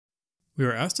We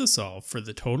are asked to solve for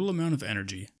the total amount of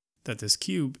energy that this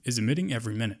cube is emitting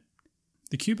every minute.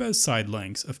 The cube has side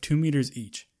lengths of 2 meters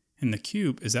each, and the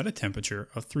cube is at a temperature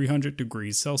of 300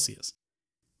 degrees Celsius.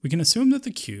 We can assume that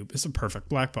the cube is a perfect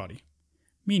blackbody,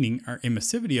 meaning our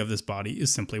emissivity of this body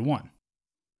is simply 1.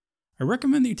 I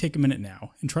recommend that you take a minute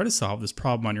now and try to solve this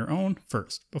problem on your own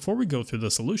first, before we go through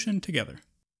the solution together.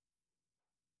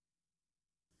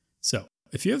 So,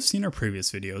 if you have seen our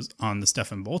previous videos on the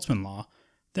Stefan Boltzmann law,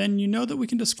 then you know that we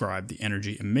can describe the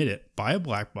energy emitted by a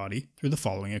blackbody through the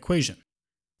following equation,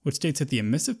 which states that the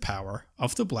emissive power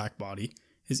of the blackbody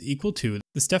is equal to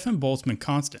the Stefan Boltzmann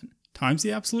constant times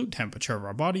the absolute temperature of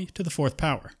our body to the 4th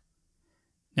power.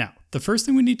 Now, the first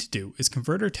thing we need to do is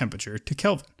convert our temperature to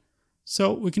Kelvin,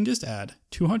 so we can just add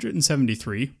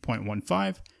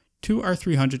 273.15 to our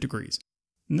 300 degrees,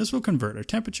 and this will convert our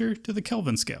temperature to the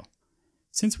Kelvin scale,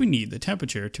 since we need the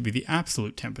temperature to be the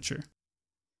absolute temperature.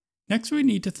 Next, we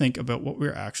need to think about what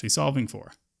we're actually solving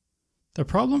for. The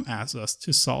problem asks us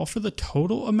to solve for the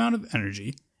total amount of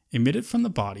energy emitted from the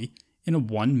body in a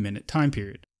 1-minute time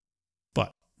period.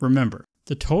 But remember,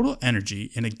 the total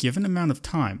energy in a given amount of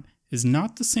time is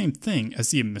not the same thing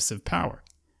as the emissive power,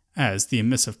 as the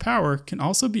emissive power can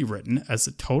also be written as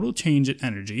the total change in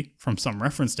energy from some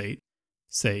reference date,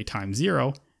 say time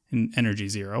 0 and energy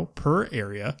 0 per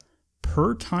area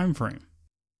per time frame.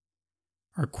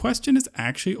 Our question is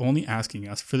actually only asking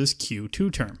us for this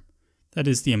Q2 term, that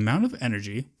is the amount of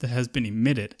energy that has been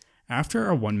emitted after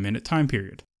our 1-minute time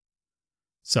period.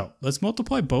 So let's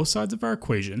multiply both sides of our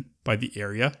equation by the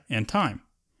area and time,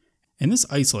 and this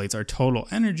isolates our total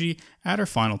energy at our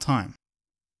final time.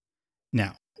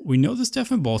 Now, we know the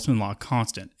Stefan Boltzmann law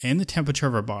constant and the temperature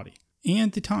of our body,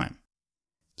 and the time.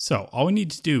 So all we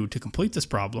need to do to complete this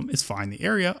problem is find the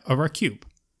area of our cube.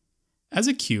 As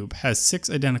a cube has 6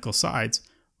 identical sides,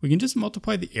 we can just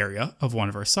multiply the area of one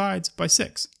of our sides by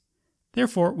 6.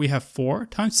 Therefore, we have 4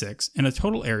 times 6 and a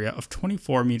total area of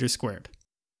 24 meters squared.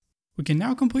 We can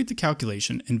now complete the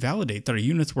calculation and validate that our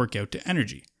units work out to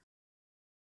energy.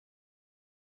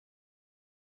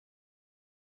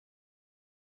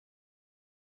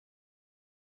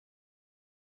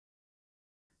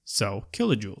 So,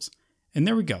 kilojoules. And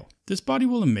there we go. This body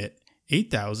will emit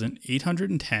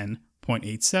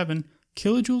 8,810.87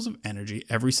 kilojoules of energy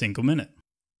every single minute.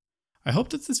 I hope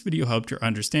that this video helped your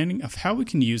understanding of how we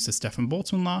can use the Stefan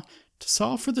Boltzmann law to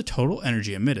solve for the total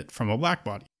energy emitted from a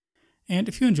blackbody. And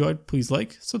if you enjoyed, please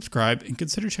like, subscribe, and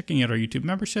consider checking out our YouTube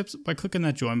memberships by clicking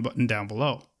that join button down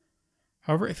below.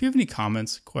 However, if you have any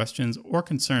comments, questions, or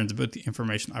concerns about the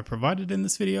information I provided in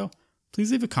this video,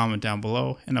 please leave a comment down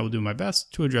below and I will do my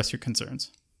best to address your concerns.